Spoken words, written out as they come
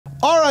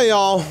All right,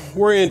 y'all.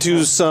 We're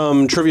into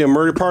some trivia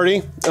murder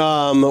party.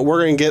 We're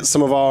gonna get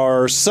some of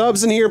our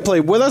subs in here, play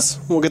with us.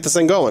 We'll get this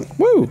thing going.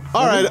 Woo!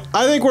 All right,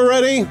 I think we're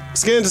ready.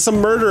 Let's get into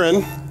some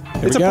murdering.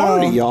 It's a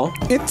party, y'all.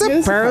 It's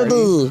a party.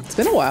 It's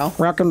been a while.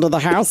 Welcome to the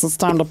house. It's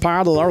time to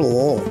party.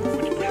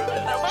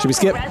 Should we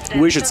skip?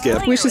 We should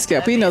skip. We should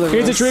skip. We know the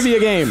rules. Here's a trivia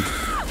game.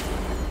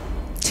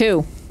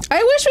 2.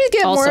 I wish we'd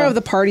get Also. more of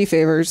the party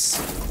favors.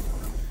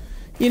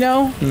 You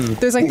know,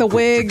 there's like the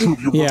wig.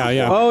 Yeah,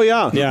 yeah. Oh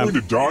yeah. Yeah. I'm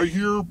going to die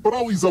here, but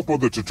I'll ease up on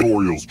the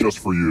tutorials just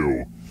for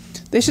you.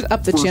 They should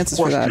up the First chances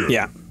for that. question.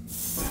 Yeah.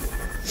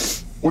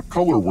 What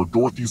color were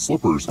Dorothy's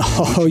slippers? in the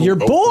Oh, original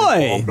your Elton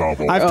boy! John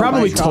novel? I've Oh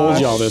probably my told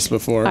gosh. y'all this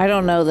before. I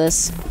don't know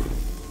this.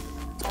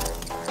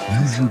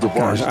 Use your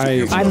device. to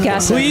answer I'm the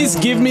guessing. Please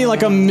give me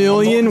like a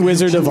million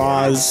Wizard of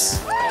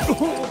Oz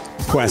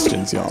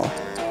questions, y'all.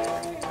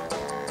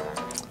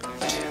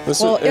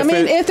 Well, I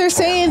mean, if they're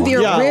saying the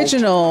Yeah.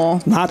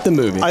 original, Not the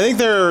movie. I think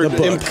they're The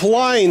book.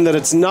 implying that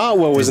it's not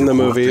what was in the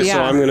movie, so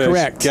Yeah. I'm gonna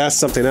Correct. guess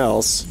something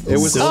else. It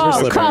was. Silver Oh,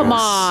 Slippers. come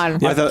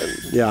on. I thought.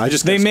 Yeah, I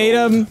just. They guessed made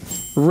gold. them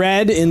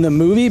red in the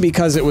movie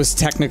because it was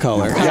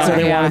Technicolor. Yeah. So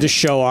they Yeah. wanted to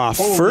show off.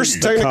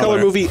 First the Technicolor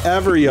color. movie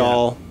ever,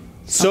 y'all.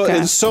 So Okay.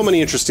 and so many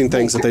interesting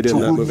things that they did in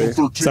that Welcome to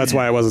movie. Room So that's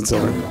why it wasn't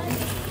silver. 13.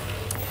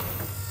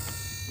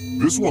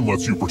 This one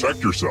lets you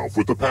protect yourself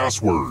with the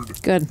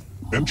password. Good.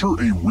 Enter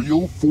a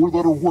real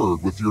 4-letter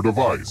word with your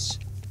device.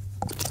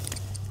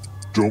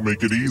 Don't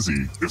make it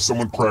easy. If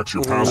someone cracks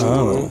your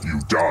password, you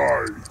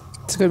die.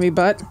 it's gonna be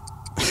butt.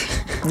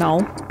 No.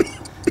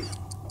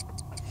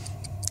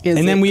 Is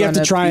And then it we have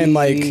to gonna try and,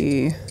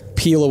 be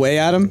Peel away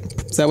at him.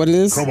 Is that what it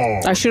is? Come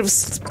on. I should have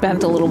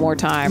spent a little more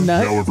time.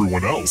 nut? Now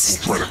everyone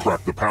else will try to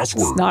crack the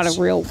password. Not a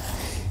real.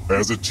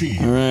 As a team,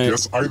 right.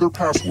 guess either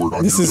password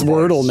on This your is device.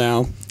 Wordle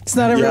now. It's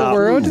not a Yeah. real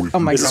word. Ooh, Oh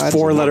my it's god.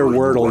 4-letter in the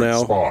Wordle right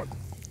now. spot.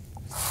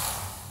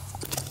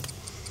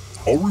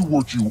 I'll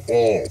reward you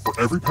all for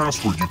every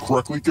password you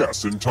correctly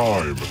guess in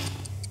time.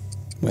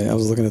 Wait, I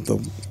was looking at the...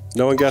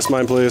 No one guess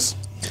mine, please.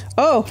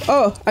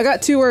 Oh, I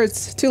got 2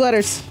 words, 2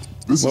 letters.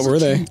 This What is were a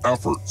they? team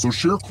effort, so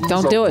share clues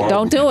Don't out do it. loud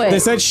Don't with do each it. They other.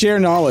 said share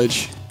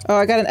knowledge. Oh,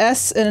 I got an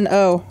S and an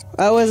O.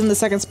 O was in the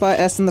second spot,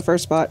 S in the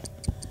first spot.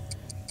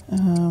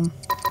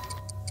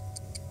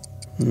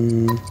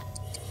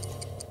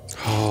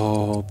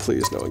 Oh,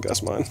 please, no one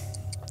guess mine.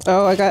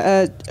 Oh, I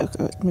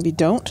got maybe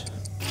don't.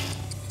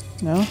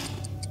 No.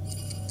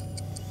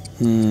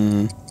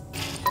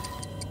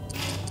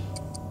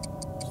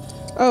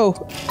 Oh.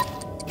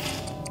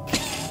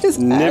 Is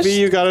Ash, Nibby,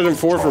 you got it in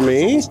 4 for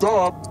me.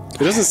 Stop. It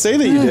doesn't say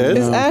that you did.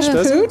 is Ash a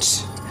Does it?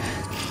 pooch?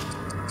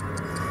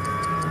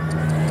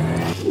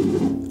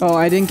 Oh,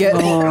 I didn't get.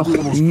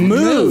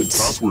 Moot.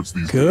 Passwords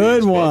these Good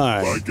days, but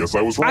one. I guess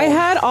I was wrong. I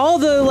had all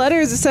the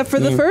letters except for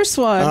the first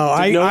one. Oh,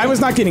 I was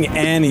not getting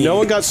any. No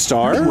one got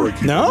star?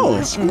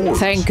 No.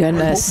 Thank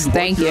goodness.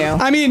 Thank you.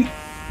 I mean,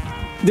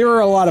 there are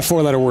a lot of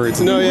 4-letter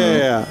words. No,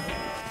 yeah.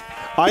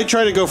 I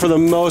try to go for the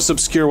most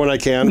obscure one I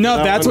can. No,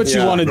 That that's one, what you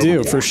yeah. want to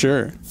do, for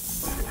sure.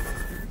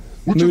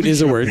 Which Moot of these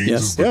is a word, champagnes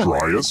yes. is the Yeah.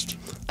 driest?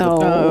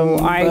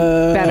 Oh, I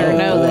better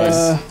know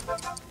this.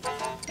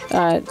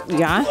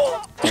 Yeah?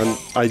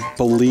 I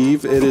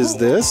believe it is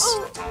this.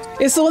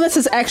 It's the one that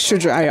says extra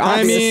dry.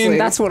 Obviously. mean,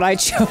 That's what I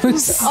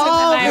chose.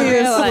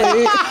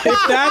 obviously.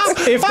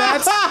 If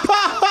that's...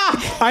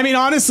 I mean,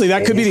 honestly,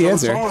 that could be the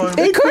answer. Time.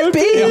 It could be.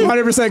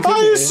 100% could I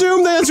be.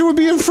 assumed the answer would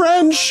be in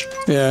French.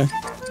 Yeah.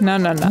 No.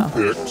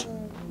 Picked.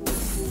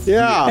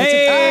 Yeah.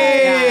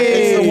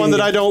 Hey! It's the one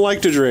that I don't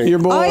like to drink. Your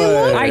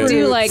boy. I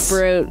do like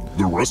Brute.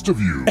 The rest of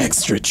you.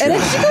 Extra And dry.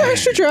 it's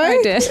extra dry.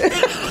 I did.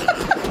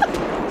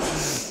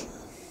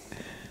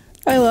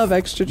 I love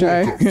extra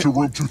dry. Welcome to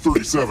room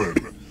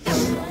 237.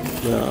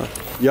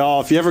 Y'all,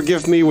 if you ever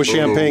gift me with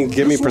champagne,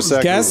 give me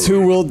Prosecco. Guess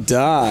who will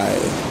die?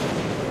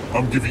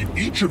 I'm giving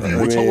each of you I a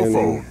mean-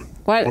 telephone.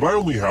 What? But I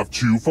only have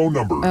 2 phone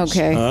numbers.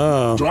 Okay.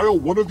 Dial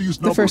one of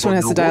these numbers first one on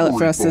has your to dial it for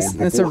rotary us. It's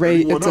phone a before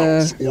radio- anyone it's a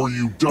else, or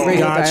you die.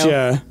 radio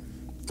Gotcha.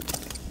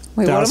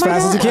 Wait, Dial what as am I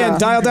fast as you doing? can.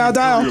 Dial, dial,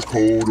 dial. Area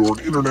code or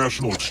an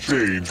international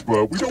exchange,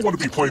 but we don't want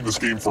to be playing this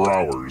game for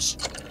hours.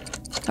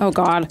 Oh,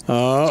 God.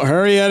 Oh,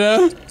 hurry,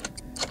 Etta.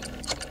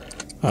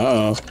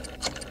 Uh-oh.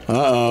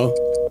 Uh-oh.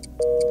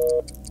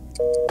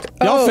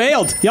 Y'all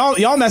failed.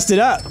 Y'all messed it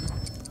up.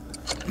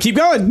 Keep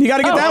going. You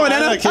gotta get that one,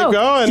 Anna, Etta. keep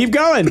going. Keep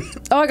going.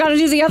 Oh, I gotta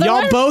do the other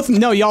one?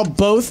 Y'all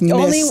both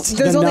Only missed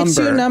there's the only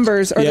number. 2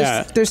 numbers, or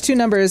Yeah. there's 2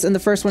 numbers, and the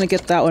first one to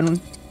get that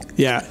one.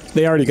 Yeah,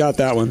 they already got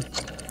that one.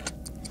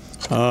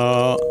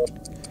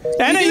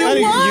 Anna,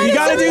 you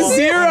gotta do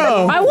 0.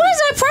 I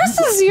was. I pressed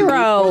the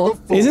 0.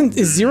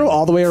 Is 0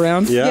 all the way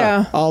around?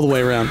 Yeah. All the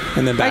way around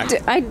and then back.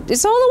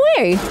 It's all the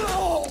way.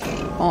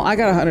 Oh, I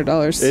got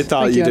 $100. It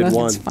thought Thank you did Anna.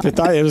 one. I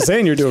thought it was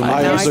saying you're doing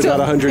I well. also got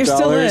 $100. You're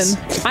still in.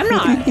 I'm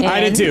not. I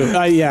did too.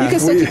 Yeah. You can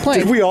still keep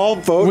playing. Did we all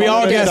vote? We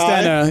on all it? guessed Die?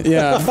 Anna.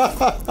 Yeah.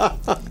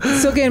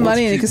 Still gain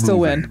money, and you can still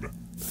win. Moving.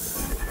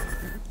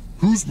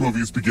 Whose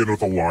movies begin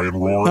with a lion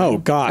roaring? Oh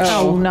gosh.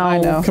 Oh, no. I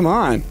know. Come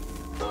on.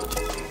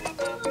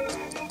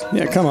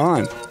 Yeah, come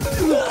on.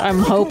 I'm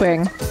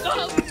hoping.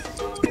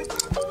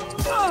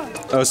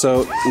 Oh,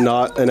 so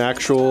not an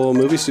actual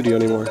movie studio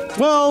anymore.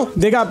 Well,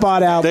 They got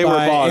bought out They were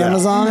by bought out.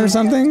 Amazon or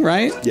something,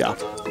 right? yeah.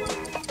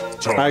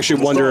 I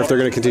actually wonder if they're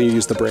going to continue to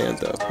use the brand,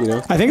 though. You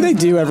know? I think they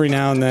do every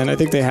now and then. I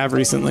think they have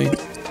recently.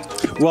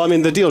 Well, I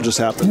mean, the deal just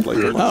happened like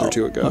a month or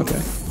two ago. Okay.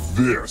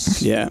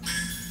 This. Yeah.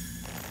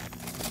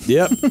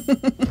 Yep.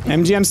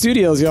 MGM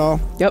Studios, y'all.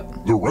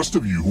 Yep. The rest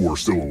of you who are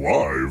still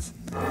alive,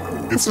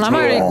 it's I'm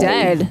already time.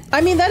 dead.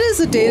 I mean, that is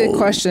a dated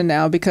question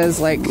now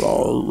because, like,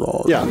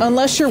 Yeah.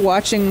 unless you're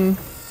watching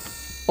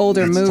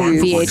older It's time to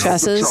movies. bring out the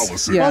VHSs.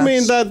 chalices. Yeah. I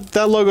mean,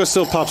 that logo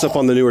still pops up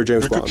on the newer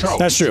James Pick a Bonds. chalice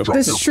That's true. to drop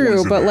This your is true,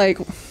 poison but in. like,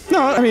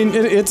 No, I mean,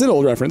 it's an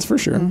old reference for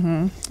sure.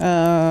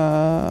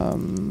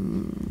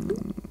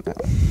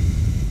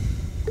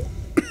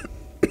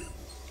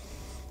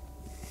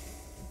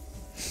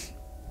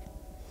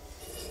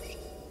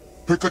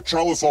 Pick a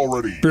chalice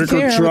already. I can't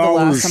remember the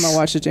last time I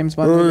watched a James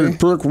Bond movie.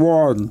 Pick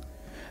one.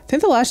 I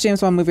think the last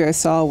James Bond movie I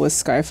saw was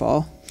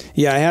Skyfall.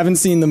 Yeah, I haven't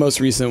seen the most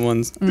recent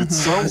ones. It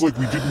sounds like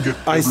we didn't get.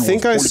 I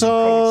think I everyone's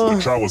saw-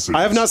 poison chalices.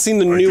 I have not seen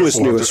the I newest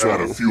guess I'll have to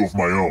one. add a few of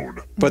my own.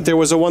 But there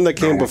was a one that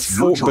came Now it's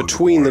your turn to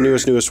between the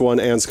play. newest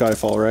one and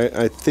Skyfall, right?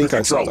 I think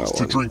I saw Chalice that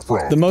to one. drink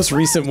from. The most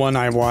recent one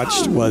I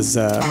watched was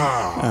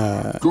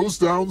Goes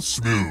down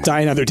smooth. Die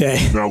Another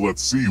Day. Now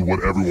let's see what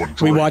everyone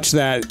drinks. We watched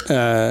that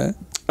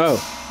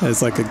Oh,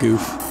 as like a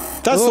goof.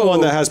 that's the one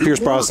that has It Pierce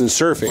Brosnan works.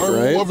 surfing,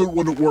 I right? love it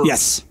when it works.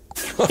 Yes.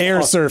 Air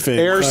surfing.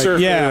 Air Like,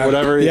 surfing, yeah, or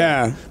whatever.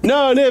 Yeah.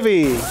 No,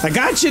 Nivy. I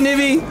got you,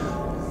 Nivy.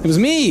 It was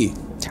me.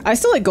 I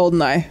still like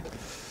GoldenEye.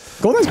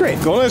 Golden's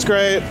great. Golden's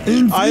great. I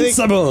think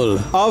Invincible.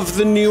 of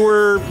the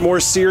newer, more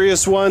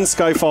serious ones,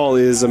 Skyfall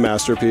is a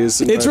masterpiece.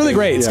 It's really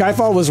great. Yeah.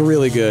 Skyfall was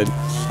really good.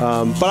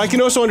 But I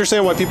can also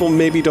understand why people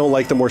maybe don't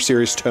like the more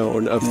serious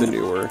tone of the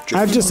newer.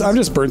 I'm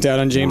just burnt out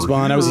on James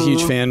Bond. I was a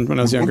huge fan when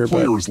I was When younger,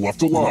 one but player is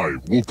left alive,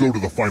 we'll go to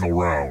the final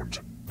round.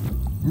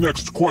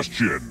 Next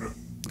question.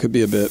 could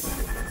be a bit.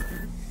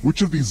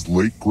 Which of these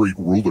late great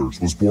rulers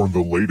was born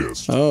the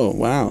latest? Oh,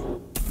 wow.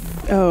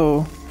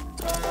 Oh.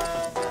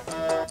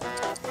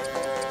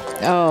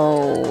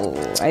 Oh,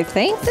 I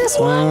think this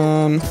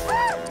one.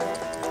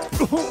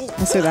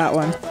 Let's say that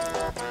one.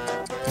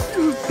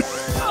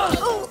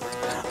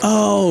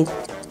 Oh.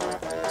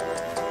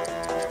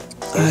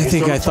 I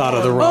think I thought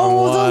of the wrong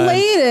Oh, one. the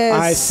latest.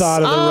 I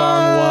thought of the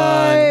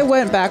I wrong one.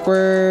 went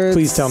backwards.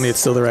 Please tell me it's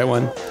still the right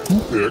one.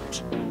 Who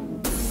picked?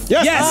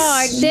 Yes. Yes! Oh,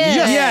 I did.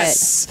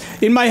 Yes!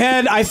 In my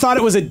head, I thought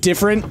it was a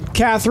different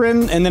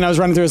Catherine, and then I was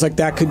running through. I was like,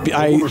 "That could be."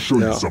 I want to show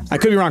you No. something. I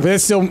could be wrong, but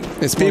it's still.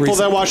 It's more People recent.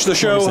 that watch the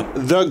show,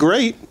 The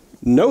Great,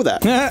 know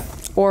that.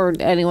 Or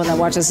anyone that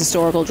watches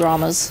historical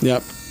dramas.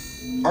 Yep.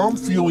 I'm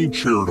feeling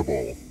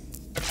charitable.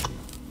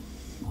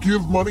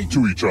 Give money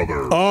to each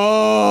other.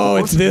 Oh,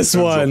 it's Person who this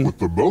ends up one. with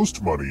the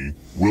most money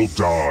will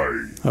die.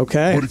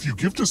 Okay. But if you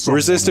give to someone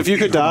Resist if you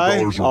could die.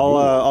 $800 or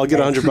more, I'll get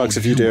 $100 kill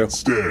if you do.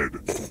 Instead,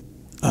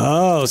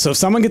 Oh, so if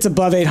someone gets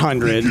above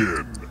 800,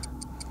 begin.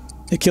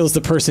 it kills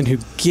the person who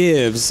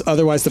gives.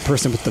 Otherwise, the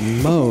person with the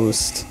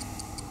most.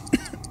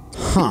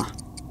 Huh.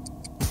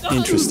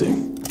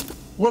 Interesting.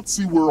 Let's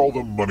see where all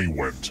the money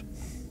went.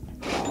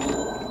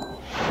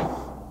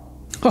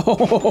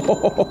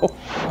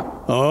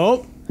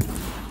 Oh.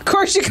 Of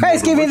course, you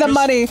guys gave me the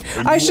money.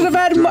 I should have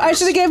had. I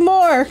should have gave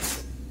more.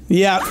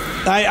 Yeah.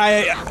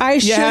 I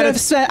should you had have it-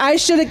 spent. I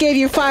should have gave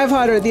you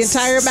 500, the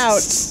entire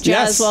amount. Jazz,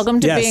 Yes, welcome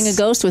to yes. being a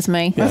ghost with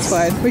me. That's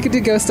fine. We could do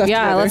ghost stuff.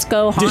 Yeah, together. let's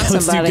go haunt Let's do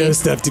somebody. ghost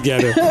stuff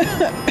together.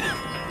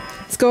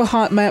 Let's go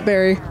haunt Matt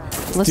Berry.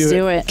 Let's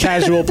do it.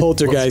 Casual Let's try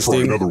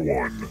poltergeisting. another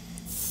one.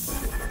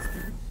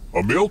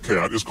 A male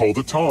cat is called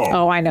a tom.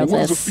 Oh, I know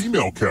What is this. a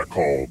female cat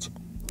called?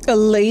 A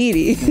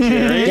lady.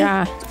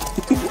 Yeah.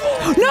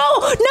 No,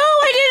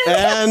 I didn't.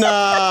 And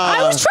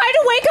I was trying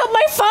to wake up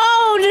my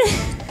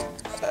phone.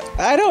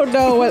 I don't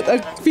know what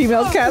a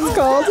female cat's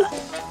called.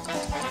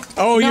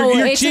 Oh, No,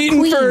 you're it's a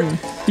cheating for. queen.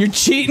 You're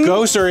cheating?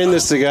 ghosts are in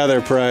this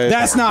together, Price.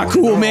 That's not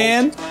cool,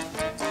 man.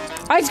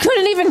 I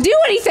couldn't even do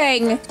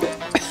anything.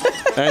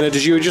 And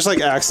did you just like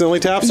accidentally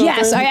tap something?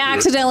 Yes, I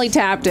accidentally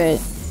tapped it.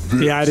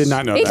 Yeah, I did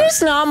not know It's that.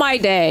 just not my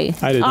day.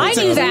 I didn't know I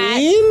that. knew that.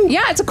 Queen?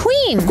 Yeah, it's a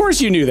queen. Of course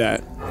you knew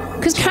that.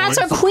 Because cats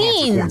are Time for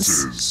queens.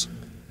 consequences.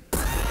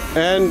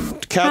 And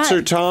cats Cat-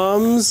 are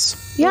Toms.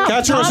 Yeah,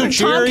 Cats are also Tom-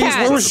 Jerry's.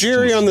 Tomcats. Where was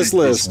Jerry on this Escape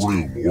list?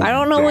 room or I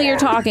don't know what you're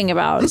die. talking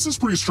about. This is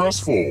pretty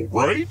stressful,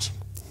 right?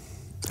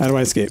 How do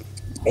I escape?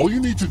 All you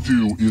need to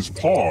do is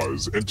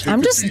pause and take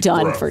I'm a just deep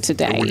done breath. for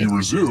today. And when you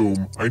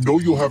resume, I know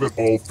you'll have it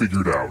all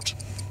figured out.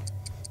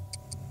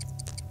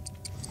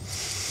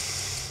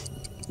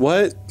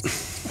 What?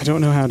 I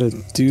don't know how to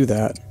do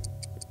that.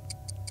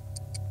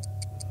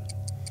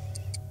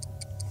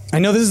 I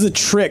know this is a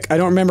trick. I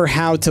don't remember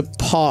how to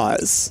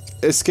pause.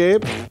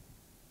 Escape?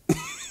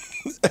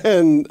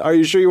 And are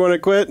you sure you want to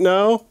quit?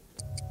 No?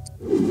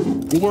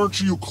 Well, aren't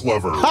you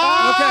clever?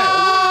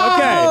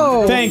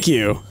 Okay. Thank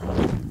you.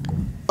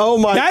 Oh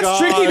my That's god.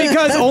 tricky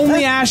because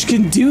only Ash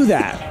can do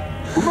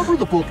that. Remember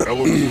the book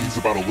Eloise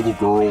about a little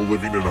girl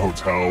living in a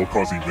hotel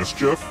causing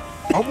mischief?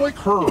 I'm like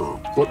her,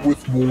 but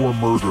with more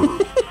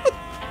murder.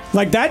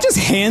 Like, that just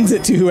hands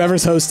it to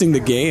whoever's hosting the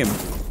game.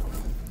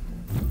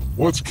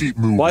 Let's keep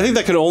moving. Well, I think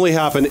that can only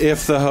happen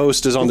if the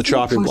host is on the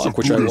chopping block,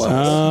 which I was.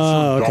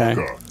 Oh, okay.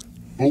 DACA.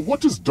 But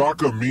what does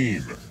DACA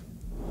mean?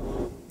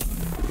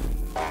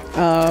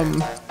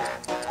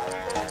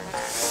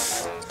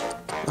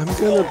 I'm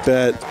gonna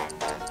bet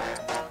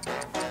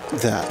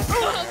that.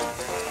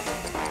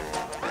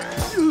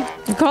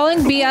 You're calling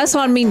BS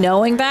on me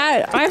knowing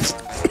that?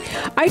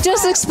 I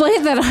just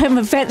explained that I'm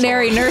a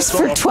veterinary nurse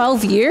for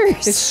 12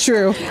 years. It's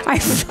true. I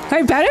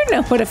better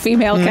know what a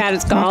female cat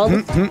is called.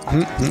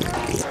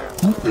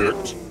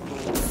 Picked.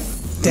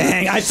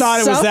 Dang, I thought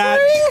it was that.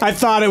 I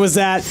thought it was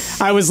that.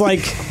 I was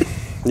like,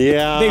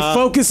 Yeah. they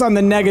focus on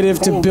the negative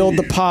to build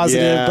the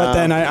positive, Yeah. but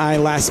then I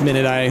last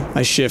minute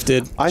I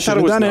shifted. I thought Shouldn't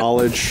it was have done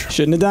knowledge.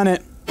 Shouldn't have done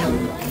it.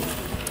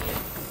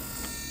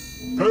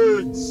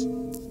 Pigs.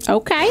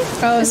 Okay.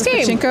 Oh, is it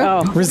Escape.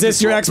 pachinko? Oh.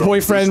 Resist your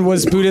ex-boyfriend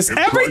was Buddhist.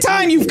 Every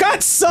time you've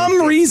got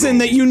some reason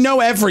that you know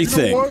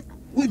everything. What?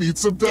 We need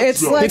some death It's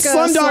zones. like It's a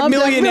Slumdog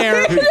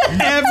Millionaire Millionaire.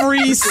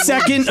 every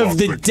second of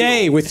the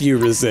day with you,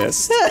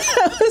 Resist.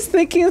 I was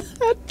thinking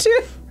that too.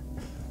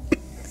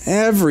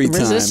 Every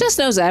time. Resist just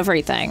knows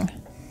everything.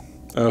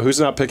 Oh, who's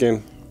not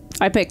picking?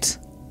 I picked.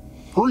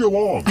 Hurry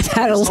along. I've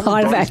had a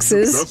lot of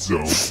X's. Death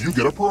zone, you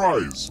get a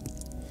prize.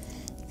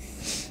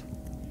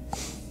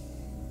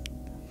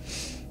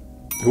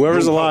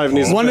 Whoever's alive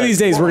needs to One of pick. these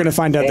days, we're going to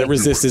find out that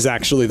Resist is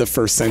actually the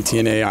first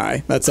sentient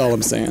AI. That's all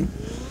I'm saying.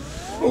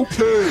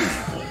 Okay.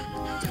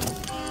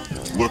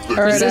 Let the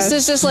right, This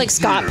is just like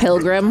Scott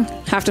Pilgrim.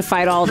 Have to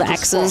fight all the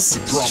X's.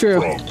 It's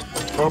true.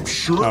 I'm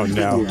sure Oh,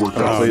 everything no. will work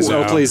Oh, out. Please,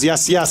 no. oh please,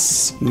 yes,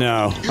 yes.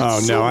 No. Oh,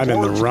 no. I'm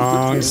in the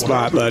wrong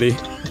spot, buddy.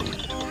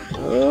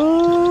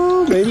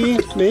 Oh,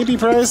 maybe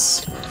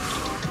Price.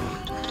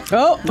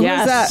 Oh, who's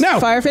Yes. that? No.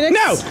 Fire Phoenix?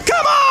 No.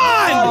 Come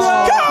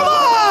on! Come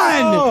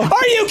on!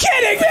 Are you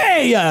kidding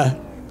me?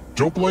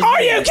 Don't blame Are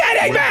me. you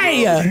kidding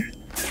me?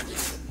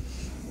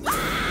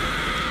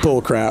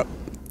 Bull crap.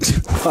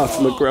 Puff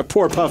McGruff.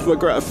 Poor Puff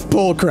McGruff.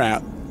 Bull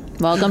crap.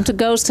 Welcome to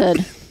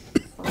Ghosthood.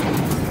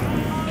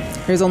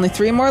 There's only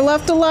 3 more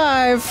left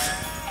alive.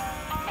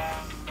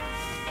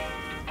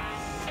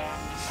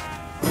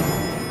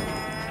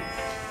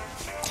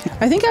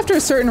 I think after a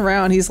certain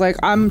round, he's like,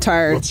 I'm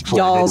tired. Let's try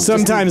Y'all. another. just-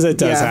 Sometimes it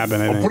does Yeah.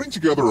 happen, I I'm think. putting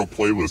together a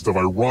playlist of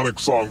ironic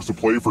songs to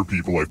play for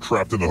people I've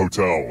trapped in the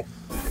hotel.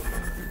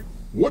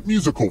 What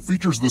musical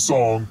features the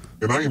song,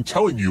 and I am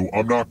telling you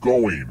I'm not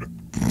going?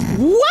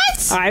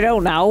 What? I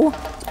don't know.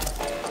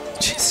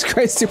 Jesus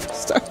Christ,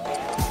 Superstar.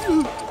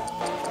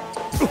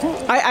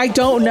 I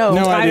don't know.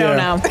 No I idea. don't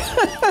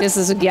know. This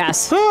is a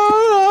guess.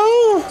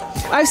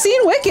 I've seen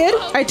Wicked.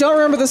 I don't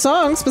remember the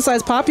songs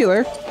besides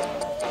Popular.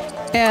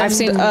 And I've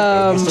seen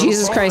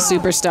Jesus Christ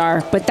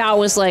Superstar, but that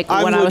was like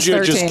I'm when I was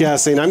legit 13. just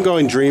guessing. I'm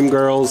going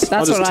Dreamgirls. I'll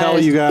That's just what tell I-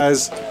 you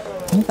guys.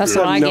 That's I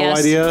what I have no guessed.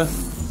 idea.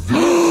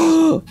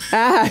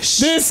 Ash.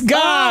 This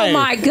guy. Oh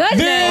my goodness!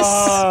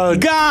 This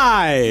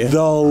guy.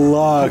 The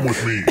luck.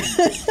 With me.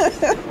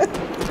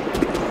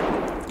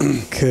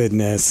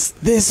 Goodness.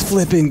 This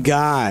flipping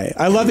guy.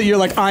 I love that you're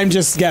like, I'm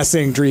just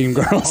guessing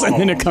Dreamgirls, and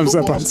then it comes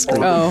up on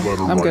screen. Oh,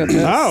 I'm good at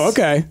this. Oh,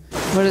 okay.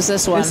 What is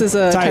this one? This is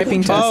a Type.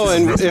 typing test. Oh,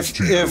 and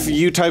if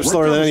you type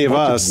slower than any of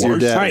us, you're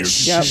dead. All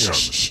right, Yep.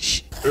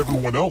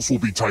 Everyone else will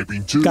be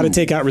typing too. Gotta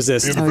take out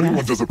Resist. And if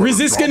anyone does a better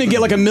Resist job gonna than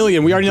get like a you,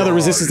 million. We already know that die.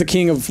 Resist is the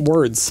king of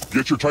words.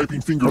 Get your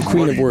typing fingers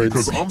queen of ready words.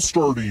 because I'm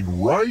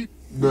starting right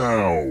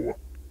now.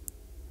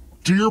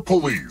 Dear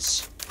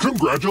police,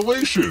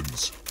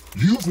 congratulations!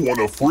 You've won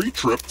a free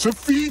trip to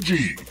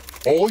Fiji.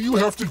 All you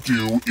have to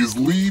do is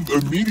leave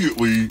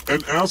immediately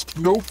and ask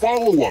no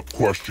follow-up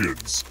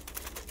questions.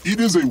 It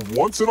is a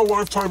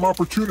once-in-a-lifetime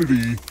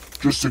opportunity.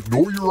 Just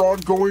ignore your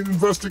ongoing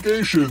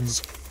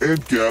investigations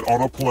and get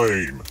on a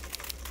plane.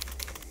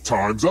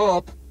 Time's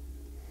up.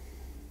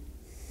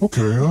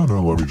 Okay, now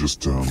let me just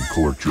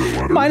collect your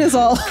letter. Mine is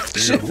all.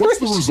 And what's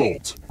the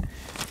result?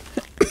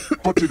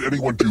 But did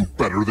anyone do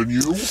better than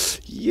you?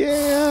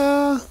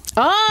 Yeah.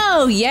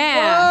 Oh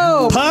yeah.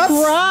 Oh, Puff?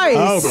 Christ.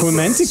 Oh,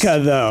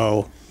 Clementica,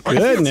 though.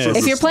 Goodness.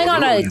 If you're playing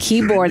on a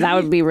keyboard, that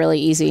would be really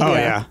easy. Oh,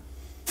 yeah.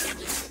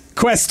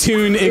 Quest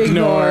tune,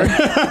 ignore.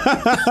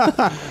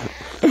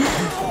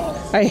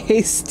 I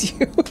haste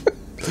you.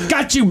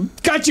 Got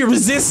you,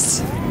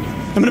 Resist.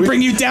 I'm gonna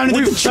bring you down into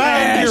the Found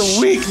trash.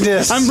 your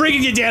weakness. I'm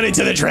bringing you down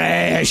into the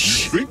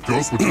trash. Think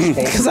Ghost would just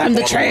fall Because I'm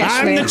the trash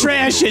I'm man. the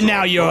trash, and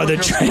now you're the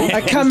trash.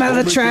 I come out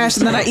of the trash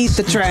and then I eat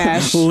the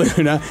trash.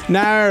 Luna.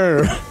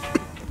 No.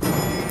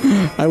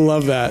 I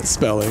love that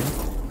spelling.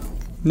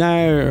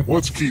 No.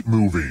 Let's keep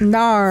moving.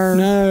 Nar.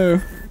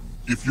 No.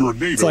 If you're a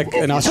native, It's like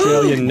an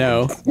Australian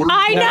no.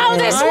 I know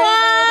this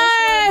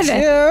one.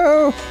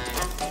 Ew.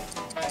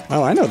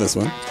 Oh, I know this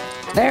one.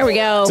 There we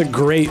go. It's a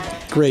great.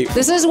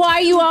 This is why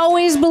you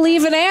always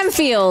believe in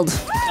Anfield.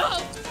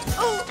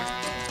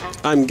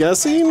 I'm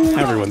guessing.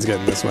 Everyone's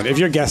getting this one. If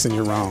you're guessing,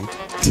 you're wrong.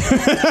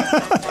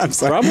 I'm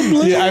sorry.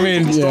 Probably. Yeah, I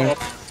mean, yeah.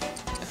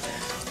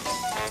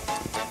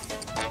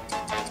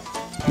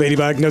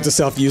 Ladybug, note to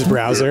self, use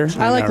browser.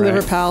 I like know, right?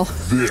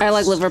 LIVERPAL. I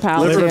like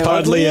LIVERPAL.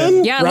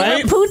 Liverpudlian? Yeah,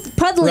 Right?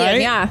 Liverpudlian.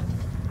 Right? Yeah.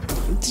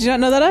 Did you not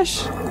know that,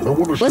 Ash?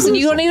 Listen,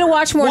 you don't need to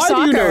watch more Why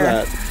soccer. do you know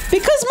that?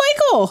 Because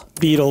Michael,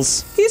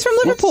 Beatles. he's from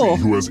Let's see Liverpool.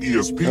 who has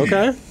ESP.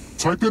 Okay.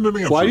 Type in an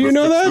answer. Why do you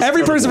know fits that? this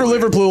Every person from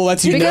category. Liverpool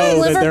lets you Because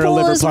know that they're a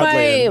Liverpool is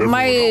Liverpudlian.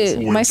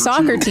 my Answer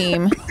soccer two.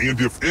 team. And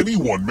if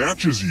anyone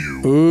matches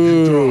you,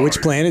 Ooh, you which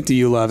die. planet do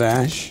you love,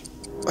 Ash?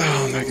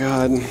 Oh my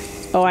god.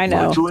 Oh, I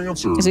know. Write your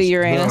answers. Is it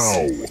Uranus?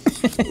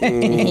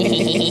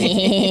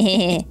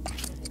 now.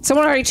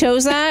 Someone already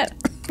chose that?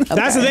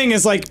 That's the thing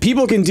is like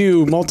people can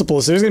do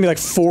multiple. So there's gonna be like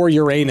 4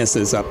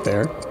 Uranuses up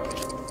there.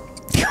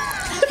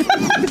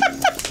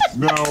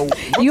 Now,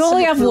 You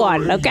only let's have see if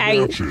one, there are any okay?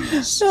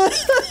 matches.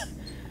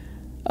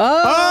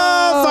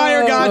 Oh,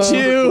 fire got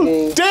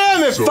you.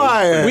 Damn it,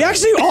 fire! We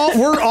actually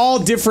we're all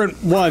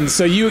different ones.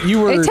 So you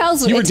were It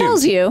tells were it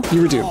tells doomed. you.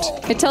 You were doomed.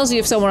 It tells you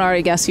if someone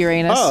already guessed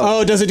Uranus.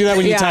 Oh, does it do that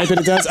when you Yeah. type it?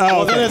 It does. Oh,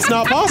 Well, then okay. it's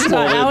not possible.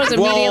 That was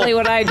immediately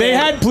what I did. They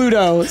had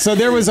Pluto, so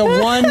there was a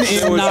 1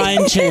 in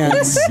 9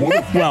 chance.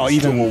 Well,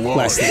 even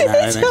less than that,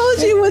 I think. Told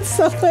you when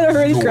someone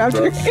already grabbed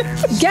your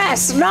hand.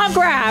 Guess, not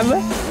grab.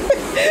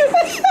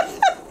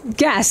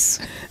 Guess.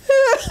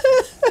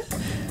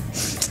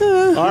 All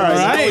right,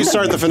 right. now we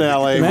start the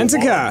finale.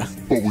 Mantica.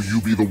 But will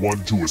you be the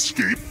one to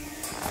escape?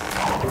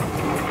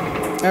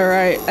 All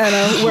right,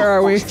 Anna, where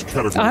are we? First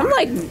category, I'm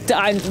like,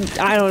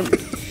 I don't,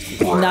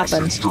 brass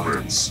nothing.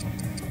 instruments.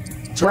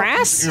 Tap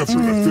Brass? the answer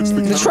that fits the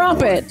category,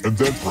 trumpet. And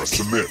then press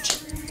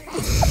submit.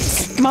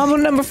 Mambo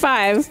number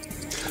 5.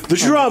 The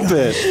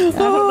trumpet. I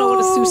don't know what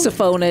a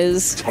sousaphone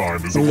is.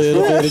 Time is A almost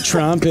little up. bit of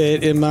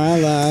trumpet in my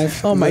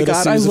life. Oh my Little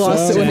God, I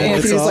lost it when sousaphone, Anthony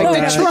it's was like, all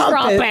the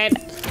right.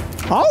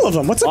 trumpet. All of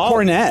them. What's a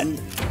cornet?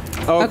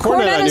 Oh, A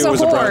cornet I is knew a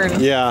was a horn.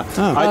 brass. Yeah.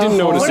 I didn't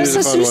know what a What is a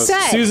sousaphone was.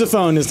 susette?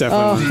 Sousaphone is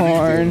definitely.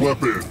 Horn.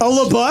 Weapon. A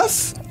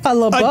LaBeouf? A A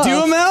LaBeouf.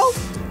 Duhamel?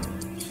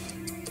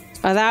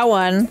 That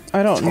one.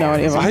 I don't know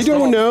any of them. I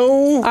don't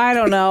know. I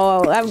don't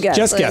know. I'm guessing.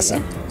 Just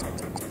guessing.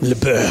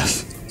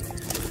 LaBeouf.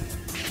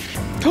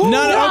 No, okay.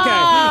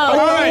 All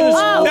right.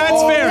 Oh,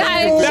 That's fair.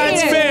 I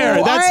That's cheated.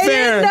 fair. That's I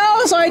fair. didn't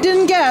know, so I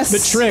didn't guess. The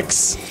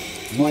tricks.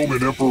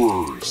 Roman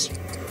emperors.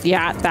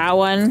 Yeah, that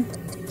one.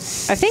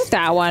 I think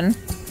that one.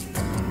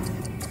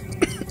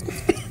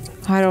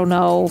 I don't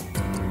know.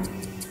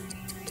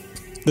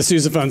 The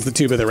sousaphone's the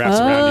tuba that wraps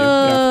around you.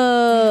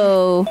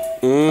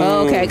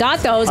 Oh. Okay, got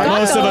those. Yeah. Got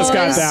Most those. of us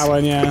got that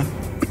one, yeah.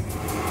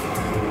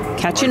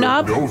 Catching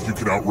up. Know if you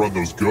can outrun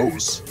those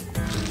ghosts.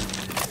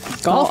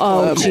 Golf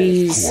Oh, club.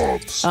 jeez.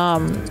 Clubs.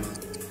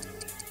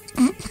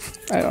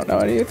 I don't know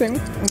anything.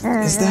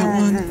 Is that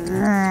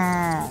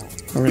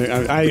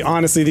one? I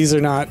honestly, these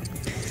are not.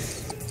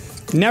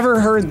 Never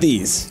heard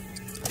these.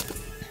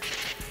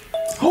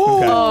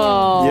 Okay.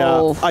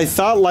 Yeah. I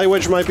thought Light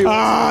Witch might be one.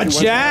 Ah,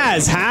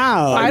 Jazz,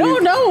 how? I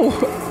don't know.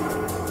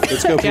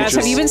 Let's go, Jazz,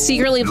 have you been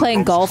secretly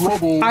playing golf?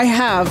 Trouble. I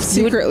have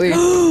secretly.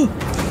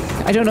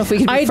 I don't know if we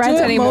can be I do friends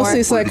it anymore.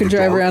 mostly so I can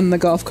drive around in the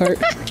golf cart.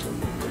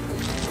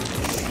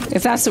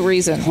 If that's the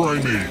reason.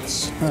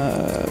 Primates.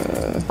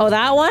 Oh,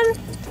 that one?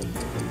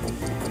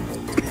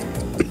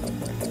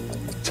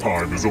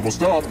 Time is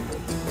almost up. All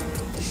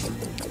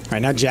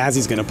right, now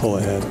Jazzy's gonna pull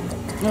ahead.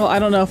 Well, I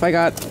don't know if I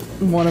got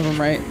one of them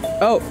right.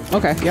 Oh,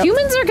 okay. Yep.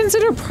 Humans are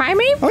considered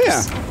primates? Oh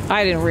yeah,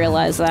 I didn't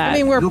realize that. I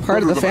mean, we're You're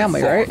part of the better than I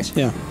family, thought. right?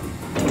 yeah,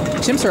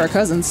 Chimps are our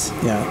cousins.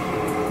 yeah.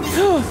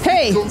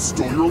 Hey, Don't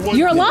steal your life.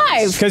 You're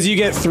alive! Because you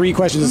get 3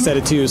 questions instead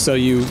of 2, so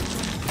you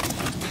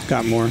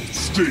got more.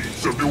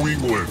 States of New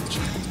England.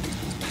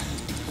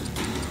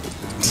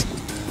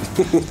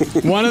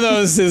 One of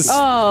those is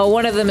Oh,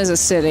 one of them is a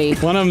city.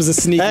 one of them's a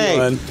sneaky Hey,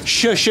 one.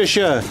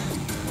 shuh.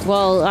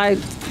 Well,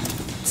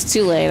 it's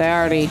too late. I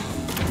already.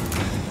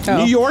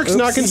 New York's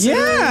not considered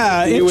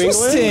Yeah, New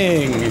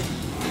interesting.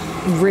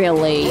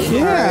 Really?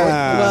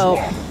 Yeah.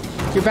 well,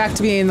 you're back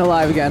to being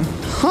alive again.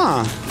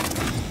 Huh?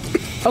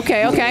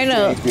 Okay, I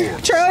know.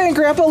 Charlie and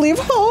Grandpa leave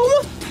home.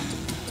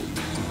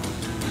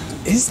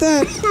 Is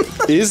that?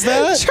 Is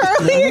that?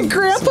 Charlie and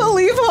Grandpa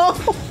leave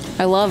home.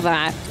 I love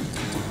that.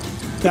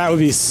 That would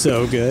be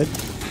so good.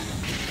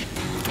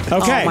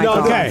 Okay. Oh my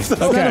God. Okay.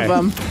 None Okay. of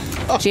them.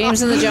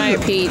 James and the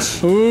Giant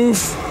Peach.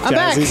 Oof. I'm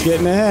back. Jazzy's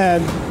getting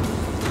ahead.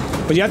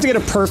 But you have to get a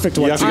perfect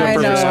one. have to too. get a I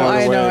know, perfect one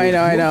I to know, win. I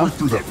know, I know. Break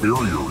through that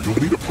barrier. You'll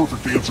need a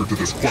perfect answer to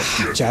this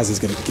question. Jazzy's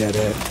gonna get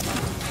it.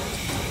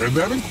 And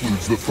that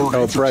includes the third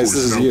Oh, answer Bryce, choice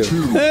this is now, you.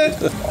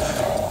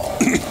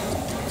 too.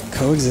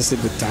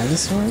 Coexisted with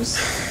dinosaurs?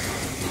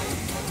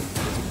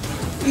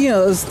 You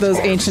know those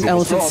ancient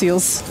elephant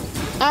seals.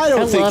 I I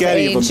don't think love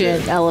any of them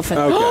ancient did. elephant.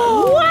 Okay.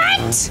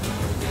 What?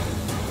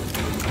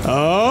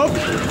 Oh!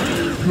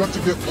 You have to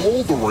get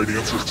all the right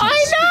answers to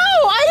I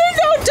know! I didn't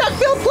know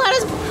duck-billed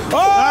platypus.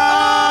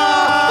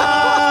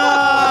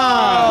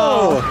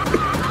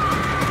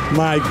 Oh!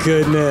 My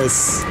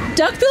goodness.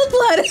 Duck-billed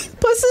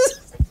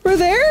platypuses were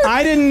there?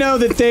 I didn't know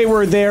that they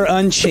were there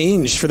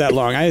unchanged for that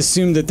long. I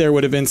assumed that there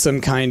would have been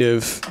some kind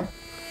of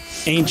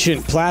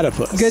ancient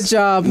platypus. Good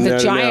job. The No,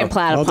 giant no.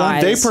 platypus. Well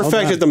done. They Hold on.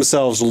 perfected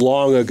themselves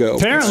long ago.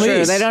 Apparently.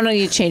 True. They don't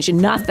need to change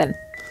nothing.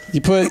 You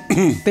put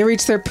They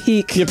reached their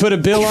peak. a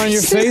bill on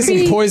your face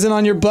and poison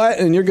on your butt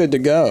and you're good to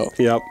go.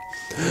 Yep.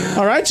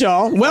 All right,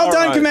 y'all. Well All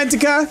done, right.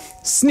 Commentica.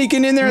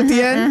 Sneaking in there at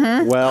the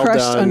end. Well Crushed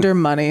done. under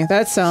money.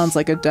 That sounds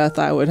like a death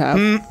I would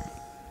have.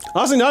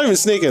 Honestly, not even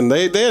sneaking.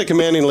 They had a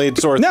commanding lead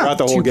source No, throughout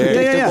the whole Too game.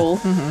 predictable.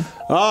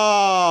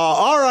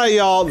 All right,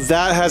 y'all.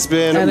 That has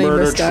been Any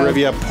Murder misguided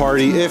Trivia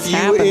Party. If you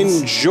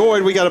happens.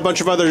 enjoyed, we got a bunch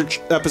of other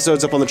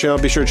episodes up on the channel.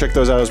 Be sure to check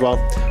those out as well.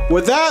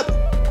 With that,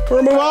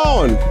 we're gonna move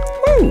on.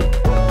 Woo.